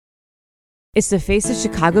It's the Face of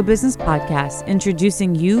Chicago Business podcast,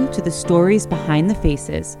 introducing you to the stories behind the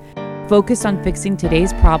faces, focused on fixing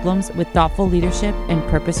today's problems with thoughtful leadership and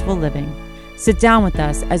purposeful living. Sit down with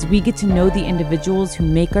us as we get to know the individuals who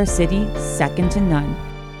make our city second to none.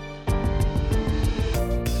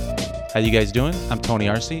 How you guys doing? I'm Tony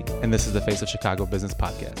Arce, and this is the Face of Chicago Business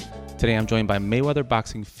podcast. Today I'm joined by Mayweather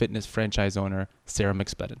Boxing Fitness franchise owner, Sara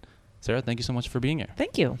McSpedon. Sara, thank you so much for being here.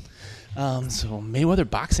 Thank you. So Mayweather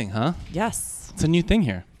Boxing, huh? Yes. It's a new thing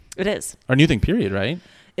here. It is. Or new thing, period, right?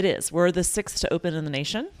 It is. We're the sixth to open in the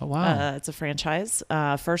nation. Oh, wow. It's a franchise.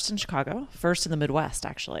 First in Chicago. First in the Midwest,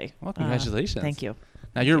 actually. Well, congratulations. Thank you.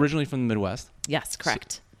 Now, you're originally from the Midwest. Yes,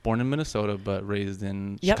 correct. So, born in Minnesota, but raised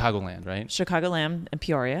in Yep. Chicagoland, right? Chicagoland and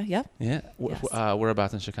Peoria. Yep. Yeah. Yes.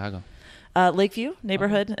 Whereabouts in Chicago? Lakeview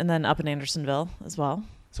neighborhood, and then up in Andersonville as well.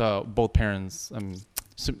 So both parents,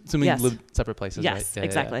 assuming Yes. lived separate places, right? Yes,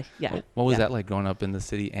 exactly. Yeah. What was Yeah. that like growing up in the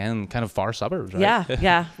city and kind of far suburbs, right?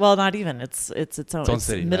 Yeah. Well, not even. It's its own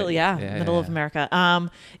city, middle. right? Yeah, Yeah, middle yeah, of America.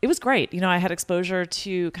 It was great. I had exposure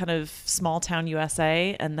to kind of small town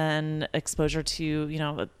USA, and then exposure to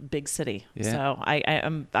a big city. Yeah. So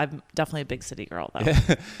I'm definitely a big city girl though.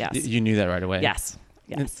 Yeah. Yes. You knew that right away. Yes.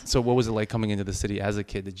 And Yes. so what was it like coming into the city as a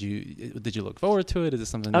kid? Did you look forward to it? Is it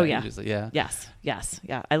something that Yeah. you just like, yeah? Yes.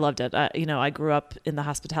 Yeah. I loved it. I grew up in the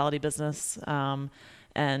hospitality business,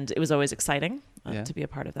 and it was always exciting Yeah. to be a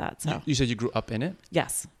part of that. So You said you grew up in it?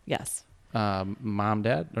 yes. Mom,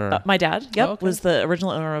 dad? Or My dad, Oh, okay. was the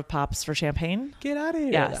original owner of Pops for Champagne. Get out of here.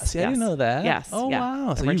 Yes, See, I didn't yes. know that. Yes, Oh, yeah.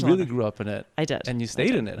 wow. So Original you really owner. grew up in it. I did. And you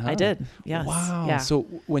stayed in it, huh? I did. Yes. Wow. Yeah. So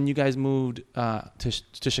when you guys moved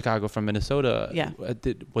to Chicago from Minnesota, Yeah.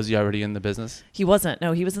 Was he already in the business? He wasn't.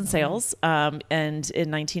 No, he was in sales. And in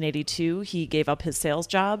 1982, he gave up his sales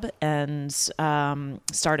job and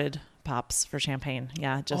started Pops for Champagne.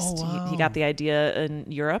 Yeah, he got the idea in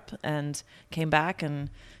Europe and came back and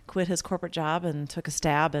quit his corporate job and took a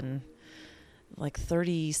stab, and like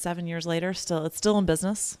 37 years later, it's still in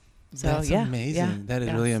business. So That's yeah, amazing. yeah, That is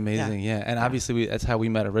yes, really amazing. Yeah. And obviously that's how we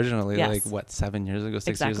met originally, Yes. like 7 years ago,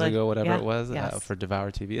 6 years Exactly. ago, whatever Yeah. it was, Yes. for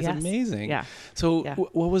Devour TV. It's Yes. amazing. Yeah. So Yeah.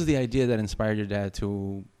 what was the idea that inspired your dad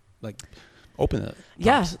to open it?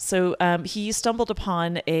 Yeah. So he stumbled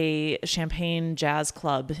upon a champagne jazz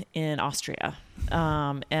club in Austria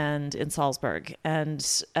and in Salzburg. And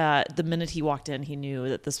the minute he walked in, he knew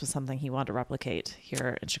that this was something he wanted to replicate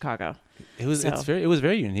here in Chicago. It was So- it was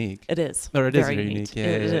very unique. It is. Or it is very very unique. Yeah,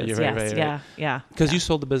 It yeah, is. you're right, Yes. right. Yeah. Because yeah. you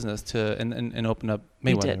sold the business to and opened up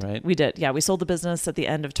Mayweather, right? We did. Yeah. We sold the business at the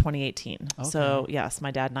end of 2018. Okay. So yes,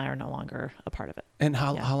 my dad and I are no longer a part of it. And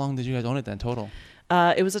how Yeah. long did you guys own it then total?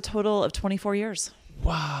 It was a total of 24 years.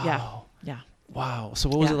 Wow. Yeah. Wow. So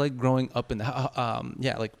what was Yeah. it like growing up in the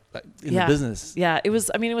in Yeah. the business? Yeah, it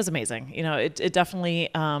was amazing. It definitely,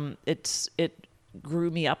 it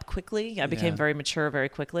grew me up quickly. I became Yeah. very mature very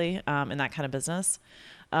quickly in that kind of business.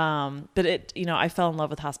 But I fell in love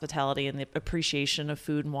with hospitality and the appreciation of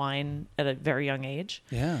food and wine at a very young age.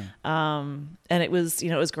 Yeah. And it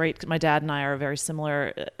was great. My dad and I are a very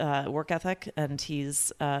similar work ethic, and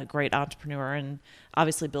he's a great entrepreneur and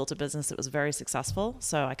obviously built a business that was very successful.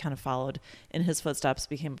 So I kind of followed in his footsteps,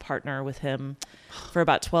 became a partner with him for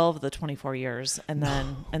about 12 of the 24 years, and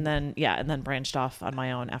then branched off on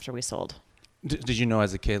my own after we sold. Did you know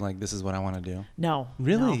as a kid, like, this is what I want to do? No.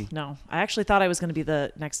 Really? No. I actually thought I was going to be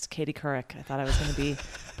the next Katie Couric. I thought I was going to be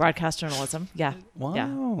broadcast journalism. Yeah. Wow. Yeah.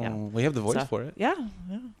 Well, you have the voice So, for it. Yeah.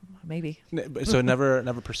 Maybe. So never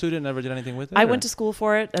pursued it, never did anything with it? I or? went to school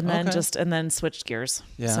for it and then Okay. and then switched gears.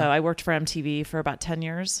 Yeah. So I worked for MTV for about 10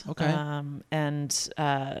 years. Okay. And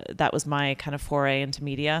that was my kind of foray into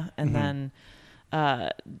media. And then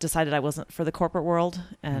decided I wasn't for the corporate world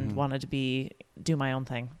and wanted to do my own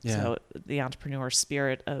thing. Yeah. So the entrepreneur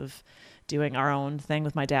spirit of doing our own thing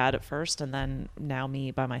with my dad at first, and then now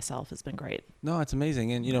me by myself has been great. No, it's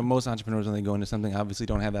amazing. And, most entrepreneurs, when they go into something, obviously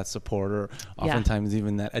don't have that support or Yeah. oftentimes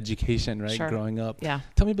even that education, right? Sure. Growing up. Yeah.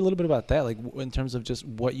 Tell me a little bit about that, like in terms of just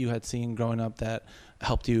what you had seen growing up that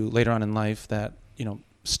helped you later on in life that,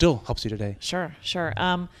 still helps you today. Sure.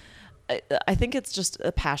 I think it's just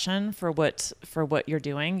a passion for what you're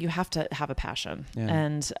doing. You have to have a passion. Yeah.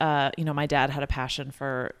 And, my dad had a passion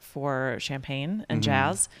for champagne and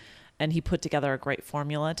jazz, and he put together a great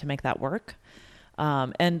formula to make that work.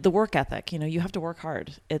 And the work ethic, you have to work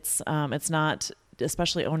hard. It's not,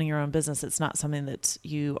 especially owning your own business, it's not something that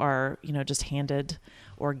you are, just handed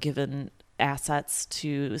or given assets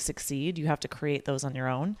to succeed. You have to create those on your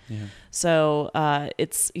own. Yeah. So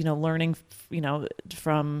it's, learning,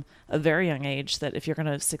 from a very young age that if you're going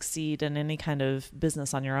to succeed in any kind of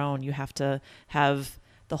business on your own, you have to have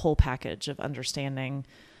the whole package of understanding,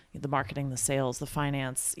 the marketing, the sales, the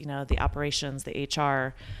finance, the operations, the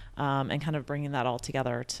HR, and kind of bringing that all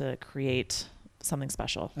together to create something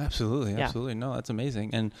special. Absolutely. Absolutely. No, that's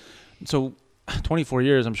amazing. And so 24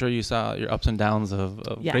 years, I'm sure you saw your ups and downs of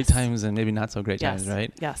great times and maybe not so great times,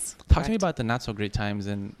 right? Yes. Talk to me about the not so great times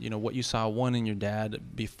and, what you saw, one, in your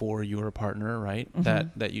dad before you were a partner, right?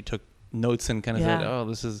 That you took notes and kind of said, oh,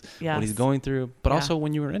 this is what he's going through, but also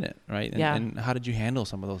when you were in it, right? And how did you handle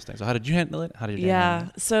some of those things? So how did you handle it? How did your dad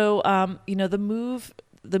handle it? So,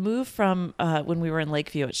 the move from when we were in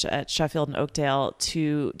Lakeview at Sheffield and Oakdale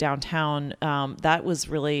to downtown, that was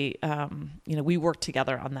really, we worked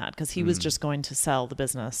together on that because he was just going to sell the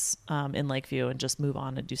business in Lakeview and just move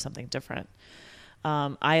on and do something different.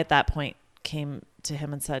 I, at that point, came to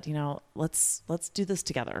him and said, let's do this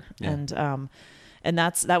together. Yeah. And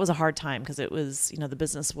that was a hard time because it was, the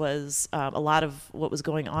business was, a lot of what was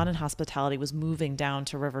going on in hospitality was moving down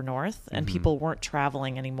to River North, and people weren't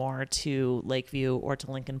traveling anymore to Lakeview or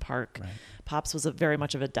to Lincoln Park. Right. Pops was very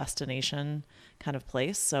much of a destination kind of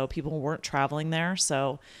place. So people weren't traveling there.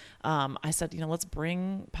 So, I said, let's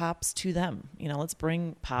bring Pops to them. Let's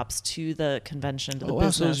bring Pops to the convention, to the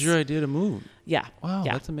business. So it was your idea to move. Yeah. Wow.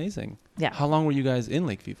 Yeah. That's amazing. Yeah. How long were you guys in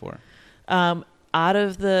Lakeview for? It's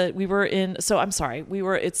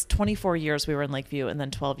 24 years we were in Lakeview and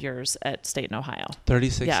then 12 years at State in Ohio.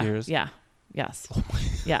 36 years? Yeah. Yes. Oh my,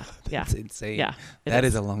 yeah. That's insane. Yeah. That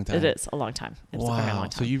is a long time. It is a long time. It's a very long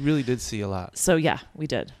time. So you really did see a lot. So yeah, we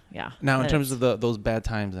did. Yeah. Now, in terms of those bad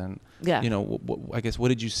times and, yeah. I guess, what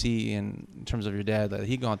did you see in terms of your dad that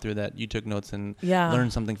he gone through that you took notes and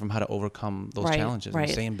learned something from how to overcome those challenges and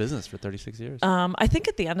stay in business for 36 years? I think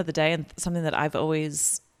at the end of the day, and something that I've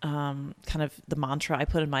always kind of the mantra I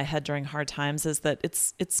put in my head during hard times is that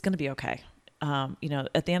it's going to be okay.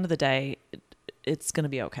 At the end of the day, it's going to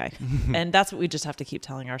be okay. And that's what we just have to keep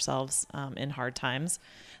telling ourselves in hard times,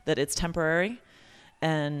 that it's temporary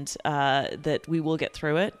and that we will get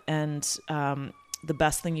through it. And the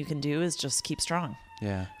best thing you can do is just keep strong.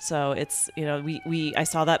 Yeah. So it's, I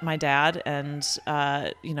saw that in my dad, and,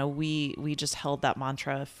 we just held that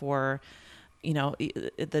mantra for,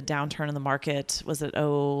 the downturn in the market. Was it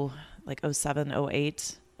 07,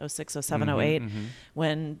 08, 06, 07, 08,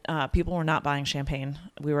 when people were not buying champagne.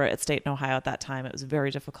 We were at State in Ohio at that time. It was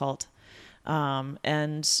very difficult.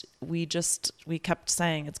 And we kept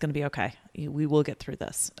saying, it's going to be okay. We will get through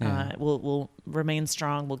this. Yeah. We'll remain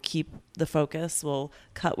strong. We'll keep the focus. We'll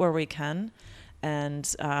cut where we can,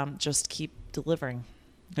 and just keep delivering.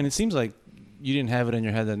 And it seems like you didn't have it in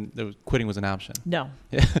your head that quitting was an option. No.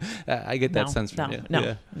 Yeah. I get that sense from you.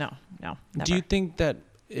 No. Never. Do you think that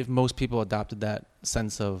if most people adopted that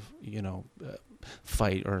sense of,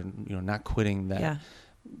 fight or, not quitting, that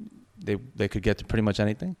they could get to pretty much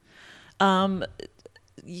anything?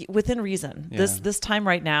 Within reason. Yeah. This time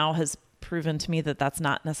right now has proven to me that that's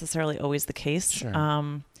not necessarily always the case.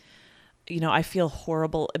 Sure. I feel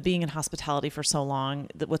horrible being in hospitality for so long,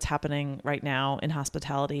 that what's happening right now in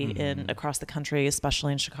hospitality across the country,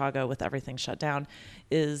 especially in Chicago with everything shut down,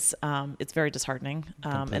 is, it's very disheartening.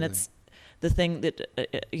 And it's the thing that,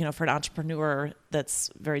 for an entrepreneur that's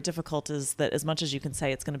very difficult is that as much as you can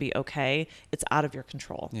say it's going to be okay, it's out of your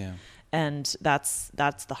control. Yeah. And that's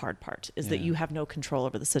the hard part, is that you have no control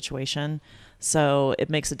over the situation. So it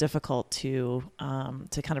makes it difficult to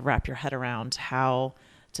kind of wrap your head around how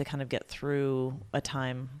to kind of get through a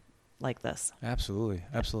time like this. Absolutely.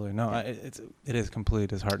 No, it is completely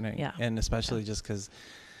disheartening. Yeah. And especially just because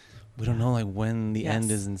we don't know when the end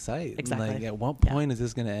is in sight. Exactly. At what point is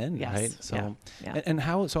this going to end? Yes. Right. So, yeah. and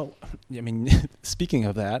how, speaking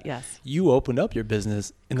of that, yes, you opened up your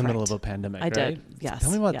business in the middle of a pandemic, right? did. Yes.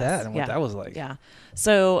 Tell me about that and what that was like. Yeah.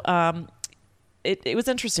 So, it was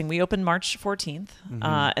interesting. We opened March 14th,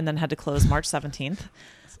 and then had to close March 17th.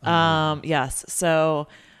 Yes. So,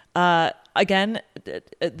 again,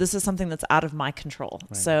 this is something that's out of my control.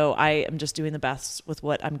 Right. So I am just doing the best with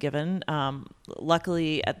what I'm given.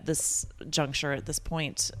 Luckily at this juncture, at this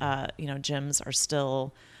point, gyms are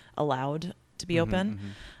still allowed to be open.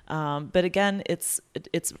 But again, it's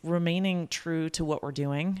remaining true to what we're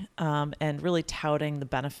doing, and really touting the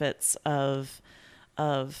benefits of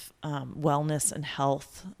wellness and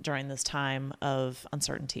health during this time of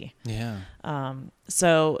uncertainty. Yeah.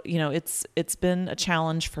 So, it's been a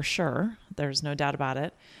challenge for sure. There's no doubt about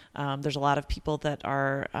it. There's a lot of people that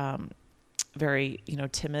are very,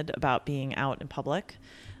 timid about being out in public.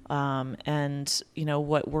 And,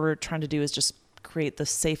 what we're trying to do is just create the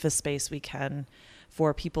safest space we can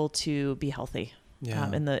for people to be healthy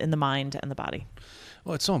in the mind and the body.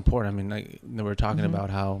 Well, it's so important. I mean, we were talking about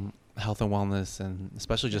how health and wellness, and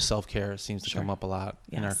especially just self-care seems to come up a lot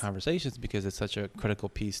in our conversations, because it's such a critical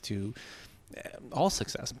piece to all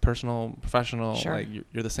success, personal, professional. Like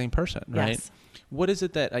you're the same person, right? What is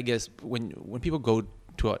it that, I guess, when people go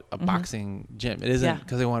to a boxing gym, it isn't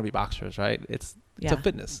because they want to be boxers, right? It's a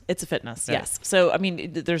fitness. It's a fitness, right? Yes. So, I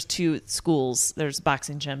mean, there's two schools. There's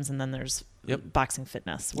boxing gyms, and then there's boxing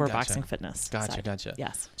fitness. We're boxing fitness. Gotcha.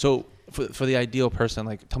 Yes. So for the ideal person,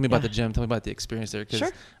 like, tell me about the gym. Tell me about the experience there.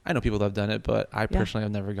 Because I know people that have done it, but I personally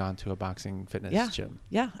have never gone to a boxing fitness gym.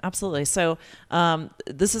 Yeah, absolutely. So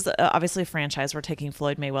this is obviously a franchise. We're taking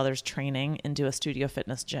Floyd Mayweather's training into a studio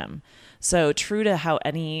fitness gym. So true to how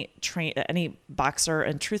any boxer,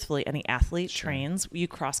 and truthfully any athlete trains, you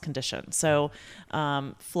cross condition. So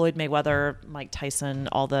Floyd Mayweather, Mike Tyson,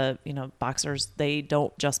 all the boxers, they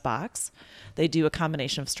don't just box. They do a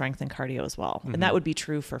combination of strength and cardio as well. And that would be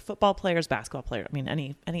true for football players, basketball players. I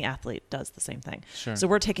mean, any athlete does the same thing. So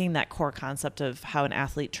we're taking that core concept of how an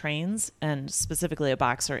athlete trains, and specifically a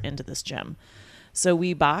boxer, into this gym. So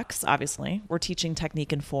we box, obviously. We're teaching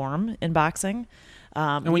technique and form in boxing.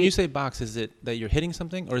 And when you say box, is it that you're hitting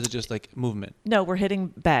something, or is it just like movement? No, we're hitting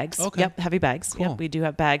bags. Okay. Yep, heavy bags. Cool. Yep, we do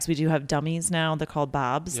have bags. We do have dummies now. They're called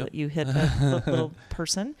bobs that you hit a little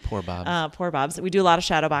person. Poor bobs. Poor bobs. We do a lot of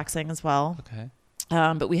shadow boxing as well. Okay.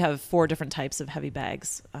 But we have 4 different types of heavy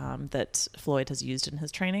bags that Floyd has used in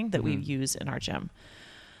his training that we use in our gym.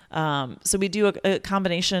 So we do a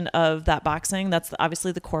combination of that boxing. That's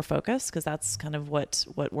obviously the core focus, because that's kind of what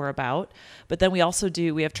we're about. But then we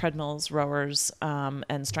have treadmills, rowers,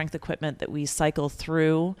 and strength equipment that we cycle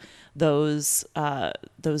through those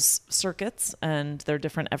circuits, and they're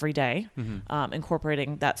different every day,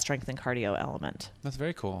 incorporating that strength and cardio element. That's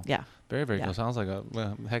very cool. Yeah. Very, very cool. Sounds like a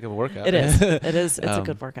heck of a workout. It is. It is. It's a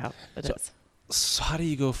good workout. It is. So how do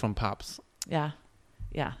you go from Pops? Yeah.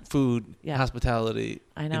 Food, hospitality,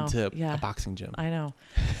 into a boxing gym? I know.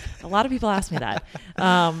 A lot of people ask me that.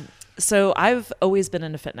 So I've always been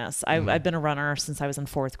into fitness. I've been a runner since I was in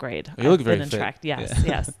 4th grade. You look very fit. Track. Yes, yeah.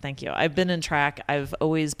 Yes. Thank you. I've been in track. I've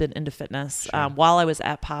always been into fitness. While I was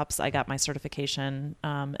at Pops, I got my certification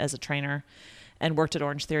as a trainer, and worked at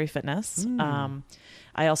Orange Theory Fitness.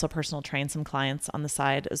 I also personal trained some clients on the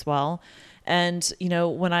side as well. And,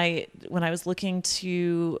 when I was looking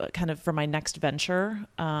to kind of for my next venture,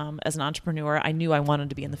 as an entrepreneur, I knew I wanted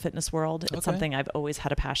to be in the fitness world. It's something I've always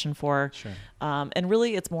had a passion for. And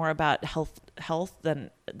really it's more about health than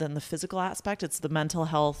the physical aspect. It's the mental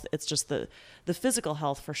health. It's just the physical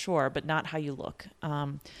health for sure, but not how you look.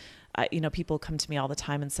 People come to me all the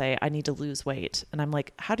time and say, I need to lose weight. And I'm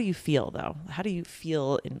like, how do you feel though? How do you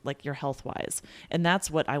feel in like your health wise? And that's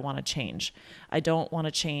what I want to change. I don't want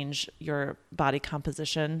to change your body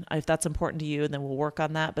composition. If that's important to you, then we'll work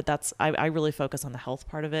on that. But I really focus on the health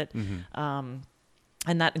part of it. And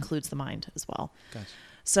that includes the mind as well. Gotcha.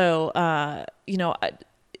 So,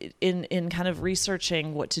 in kind of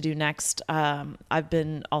researching what to do next, I've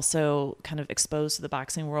been also kind of exposed to the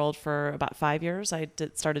boxing world for about 5 years. I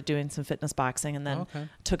started doing some fitness boxing, and then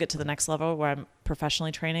took it to the next level where I'm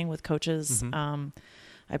professionally training with coaches.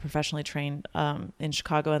 I professionally train in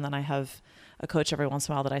Chicago, and then I have a coach every once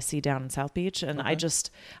in a while that I see down in South Beach. And I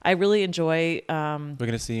really enjoy, we're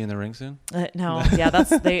going to see you in the ring soon? I've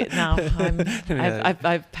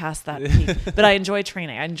passed that peak, but I enjoy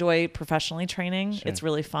training. I enjoy professionally training. Sure. It's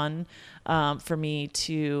really fun, for me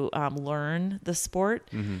to, learn the sport.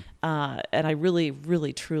 And I really,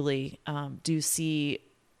 really, truly, do see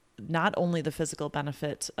not only the physical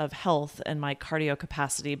benefit of health and my cardio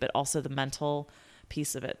capacity, but also the mental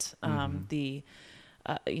piece of it. I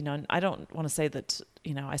don't want to say that,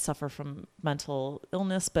 I suffer from mental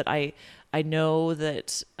illness, but I know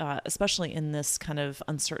that, especially in this kind of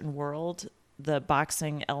uncertain world, the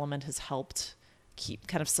boxing element has helped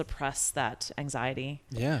kind of suppress that anxiety.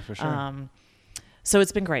 Yeah, for sure. So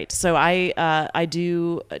it's been great. So when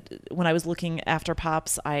I was looking after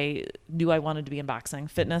Pops, I knew I wanted to be in boxing,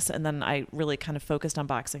 fitness. And then I really kind of focused on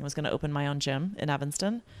boxing. I was going to open my own gym in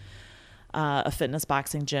Evanston. A fitness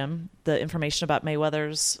boxing gym. The information about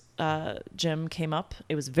Mayweather's gym came up.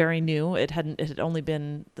 It was very new. It had only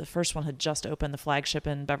been, the first one had just opened, the flagship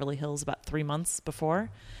in Beverly Hills, about 3 months before.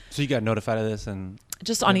 So you got notified of this and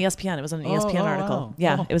just on ESPN. It was an ESPN article. Wow.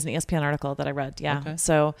 Yeah, It was an ESPN article that I read. Yeah. Okay.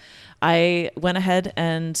 So I went ahead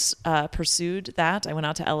and pursued that. I went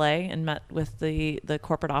out to LA and met with the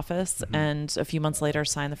corporate office, and a few months later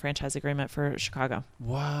signed the franchise agreement for Chicago.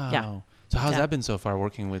 Wow. Yeah. So how's that been so far,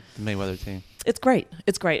 working with the Mayweather team? It's great.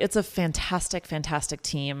 It's a fantastic, fantastic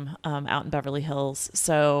team out in Beverly Hills.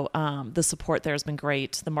 So the support there has been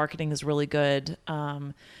great. The marketing is really good.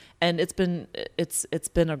 And it's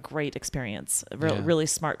been a great experience. Really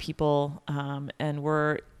smart people. And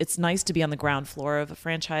it's nice to be on the ground floor of a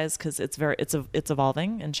franchise because it's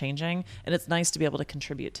evolving and changing. And it's nice to be able to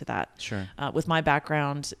contribute to that. Sure. With my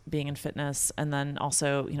background being in fitness and then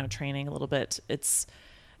also, training a little bit, it's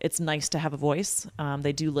nice to have a voice.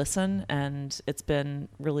 They do listen, and it's been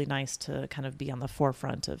really nice to kind of be on the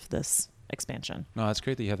forefront of this expansion. No, it's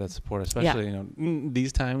great that you have that support, especially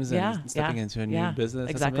these times and stepping into a new business.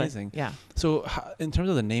 Exactly. That's amazing. Yeah. So, in terms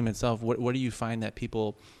of the name itself, what do you find that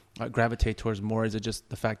people gravitate towards more? Is it just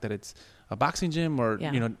the fact that it's a boxing gym, or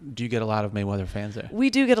do you get a lot of Mayweather fans there? We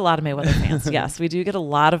do get a lot of Mayweather fans. Yes, we do get a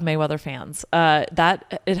lot of Mayweather fans.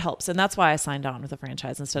 That it helps, and that's why I signed on with a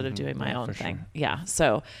franchise instead of doing my own thing. Sure. Yeah.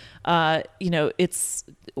 So, it's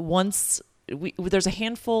there's a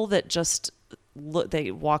handful that just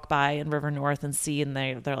they walk by in River North and see, and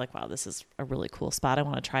they're like, wow, this is a really cool spot. I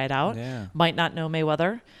want to try it out. Yeah. Might not know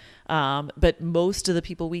Mayweather, but most of the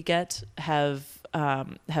people we get have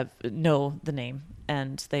know the name.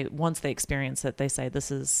 And once they experience it, they say,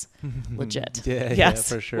 this is legit. Yes. Yeah,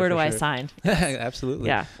 for sure. Where do I sign? Absolutely.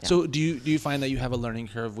 Yeah. So do you find that you have a learning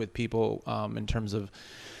curve with people in terms of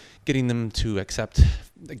getting them to accept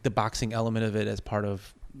like the boxing element of it as part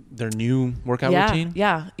of their new workout routine?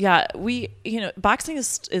 Yeah. We, boxing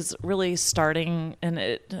is really starting, and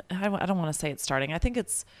I don't want to say it's starting. I think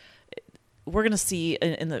we're going to see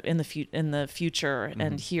in the future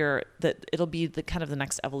and hear that it'll be the kind of the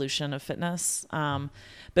next evolution of fitness.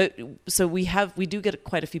 But so we do get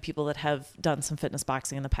quite a few people that have done some fitness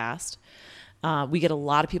boxing in the past. We get a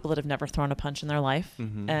lot of people that have never thrown a punch in their life.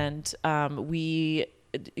 And we're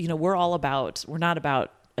not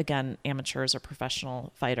about, again, amateurs or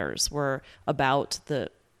professional fighters. We're about the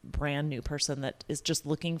brand new person that is just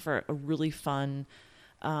looking for a really fun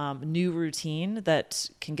new routine that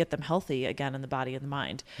can get them healthy again in the body and the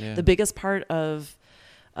mind. Yeah. The biggest part of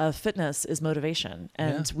fitness is motivation.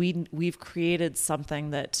 And we've created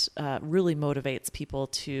something that really motivates people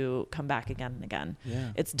to come back again and again.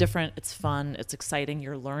 Yeah. It's different. It's fun. It's exciting.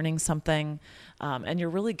 You're learning something. And you're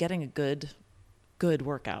really getting a good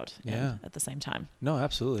workout at the same time. No,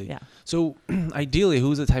 absolutely. Yeah. So ideally,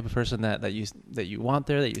 who's the type of person that you want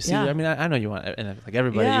there, that you see? I mean, I know you want like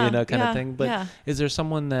everybody, kind of thing, but is there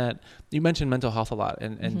someone that you mentioned mental health a lot,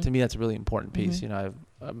 and to me, that's a really important piece.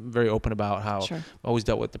 I'm very open about how I've always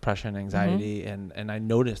dealt with depression, anxiety, and I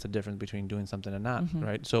noticed the difference between doing something and not,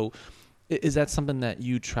 right? So is that something that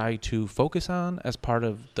you try to focus on as part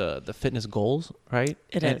of the fitness goals, right?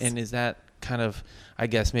 It is. And is that kind of, I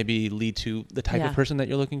guess, maybe lead to the type of person that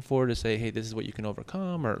you're looking for to say, hey, this is what you can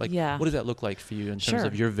overcome, or like, what does that look like for you in terms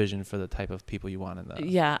of your vision for the type of people you want in that?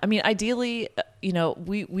 Yeah. I mean, ideally,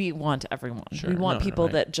 we want everyone. We want people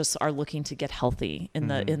that just are looking to get healthy in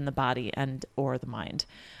the body and or the mind.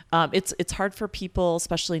 It's hard for people,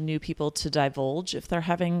 especially new people, to divulge if they're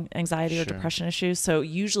having anxiety or depression issues. So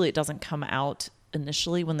usually it doesn't come out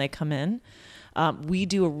initially when they come in. We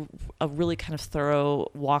do a really kind of thorough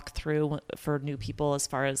walkthrough for new people as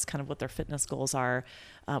far as kind of what their fitness goals are,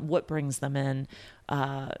 what brings them in,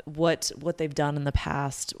 what they've done in the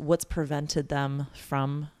past, what's prevented them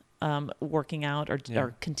from working out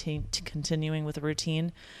or continuing with a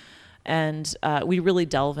routine. And we really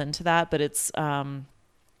delve into that, but it's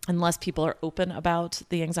unless people are open about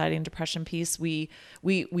the anxiety and depression piece, we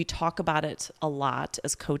talk about it a lot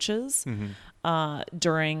as coaches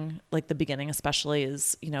during like the beginning, especially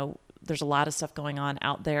is, there's a lot of stuff going on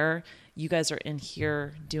out there. You guys are in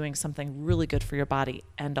here doing something really good for your body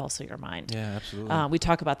and also your mind. Yeah, absolutely. We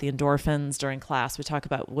talk about the endorphins during class. We talk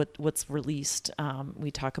about what's released. We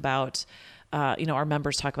talk about, our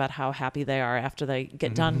members talk about how happy they are after they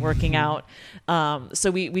get done working out.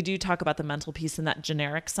 So we do talk about the mental piece in that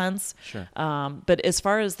generic sense. Sure. But as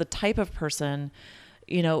far as the type of person,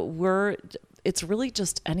 it's really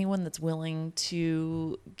just anyone that's willing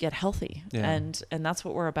to get healthy. Yeah. And that's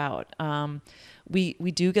what we're about. We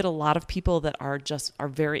do get a lot of people that are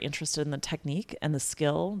very interested in the technique and the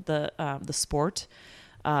skill, the sport,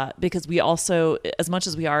 because we also, as much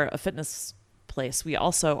as we are a fitness place, we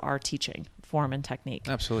also are teaching form and technique.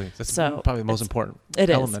 Absolutely. That's probably the most important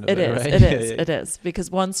element of it, right? It is.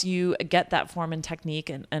 Because once you get that form and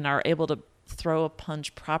technique and are able to throw a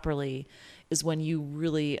punch properly is when you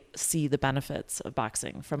really see the benefits of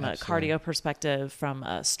boxing from a cardio perspective, from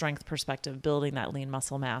a strength perspective, building that lean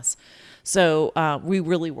muscle mass. So we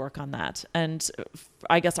really work on that. And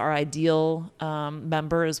I guess our ideal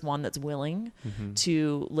member is one that's willing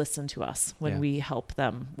to listen to us when we help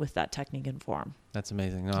them with that technique and form. That's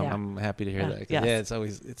amazing. No, I'm happy to hear that. Yes.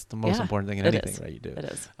 It's the most important thing in anything, right? You do. It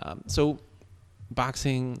is. So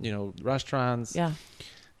boxing, restaurants. Yeah.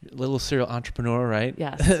 little serial entrepreneur, right?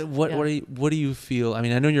 Yes. What do you feel? I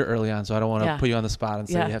mean, I know you're early on, so I don't want to put you on the spot and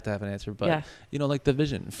say you have to have an answer, but like the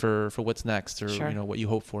vision for what's next, or what you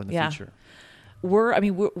hope for in the future.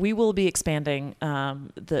 We will be expanding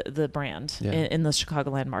the brand in the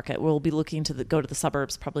Chicagoland market. We'll be looking to go to the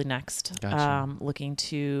suburbs probably next. Gotcha. Looking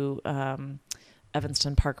to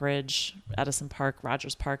Evanston, Park Ridge, Edison Park,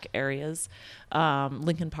 Rogers Park areas.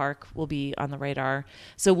 Lincoln Park will be on the radar.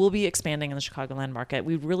 So we'll be expanding in the Chicagoland market.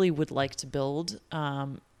 We really would like to build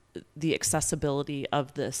the accessibility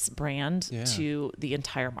of this brand to the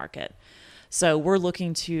entire market. So we're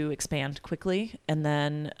looking to expand quickly. And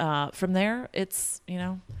then from there, it's,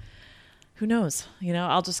 who knows?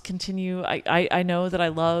 I'll just continue. I know that I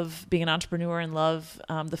love being an entrepreneur and love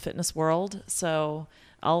the fitness world. So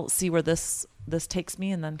I'll see where this takes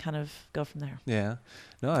me and then kind of go from there. Yeah.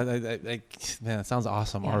 No, man, it sounds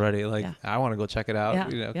awesome already. I want to go check it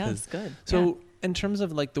out. It's good. So in terms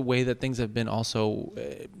of like the way that things have been also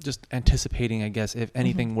just anticipating, I guess, if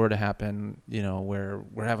anything were to happen, where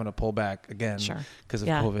we're having to pull back again because of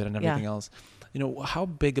COVID and everything else, how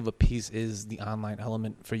big of a piece is the online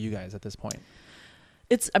element for you guys at this point?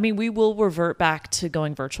 We will revert back to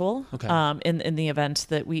going virtual. Okay. In the event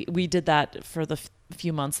that we did that for the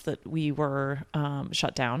few months that we were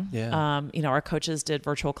shut down. Yeah. Our coaches did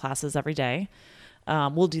virtual classes every day.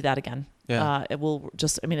 We'll do that again. Yeah. It will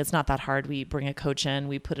it's not that hard. We bring a coach in,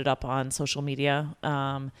 we put it up on social media.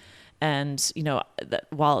 And,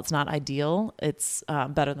 while it's not ideal, it's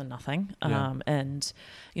better than nothing. And,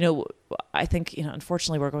 I think,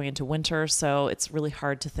 unfortunately we're going into winter, so it's really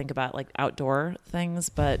hard to think about like outdoor things,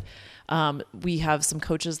 but we have some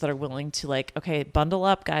coaches that are willing to okay, bundle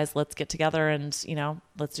up guys, let's get together and,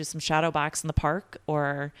 let's do some shadow box in the park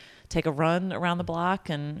or take a run around the block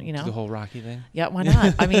and, the whole Rocky thing. Yeah. Why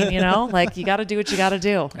not? You got to do what you got to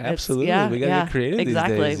do. Absolutely. We got to get creative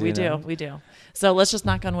exactly. these days. We do. So let's just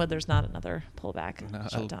knock on wood. There's not another pullback.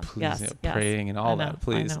 Shutdown. Please, praying and all that.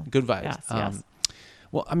 Please. Good vibes. Yes.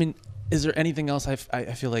 Well, is there anything else I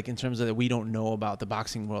feel like in terms of that we don't know about the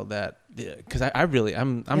boxing world that, because I'm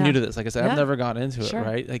new to this. Like I said, I've never gotten into it,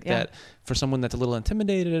 right? Like that for someone that's a little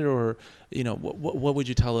intimidated or, what would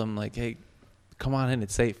you tell them? Like, hey, come on in,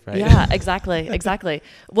 it's safe, right? Yeah, exactly.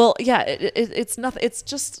 Well, it's nothing. It's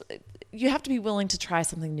just, you have to be willing to try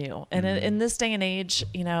something new. And in this day and age,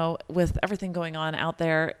 with everything going on out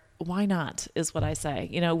there, why not is what I say.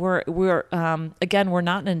 We're again, we're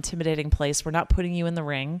not an intimidating place. We're not putting you in the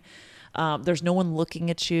ring. There's no one looking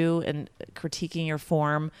at you and critiquing your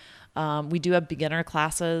form. We do have beginner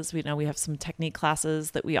classes. We have some technique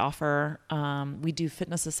classes that we offer. We do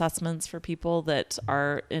fitness assessments for people that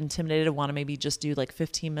are intimidated and want to maybe just do like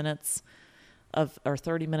 15 minutes or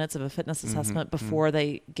 30 minutes of a fitness assessment before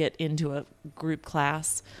they get into a group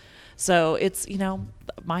class. So it's,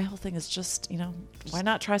 my whole thing is just, why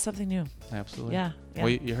not try something new? Absolutely. Yeah. Well,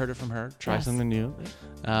 you heard it from her. Try something new.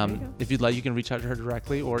 If you'd like, you can reach out to her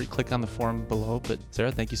directly or click on the form below. But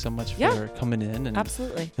Sarah, thank you so much for coming in. And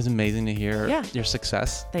absolutely. It was amazing to hear your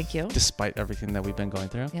success. Thank you. Despite everything that we've been going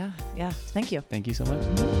through. Yeah. Thank you. Thank you so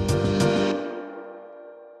much.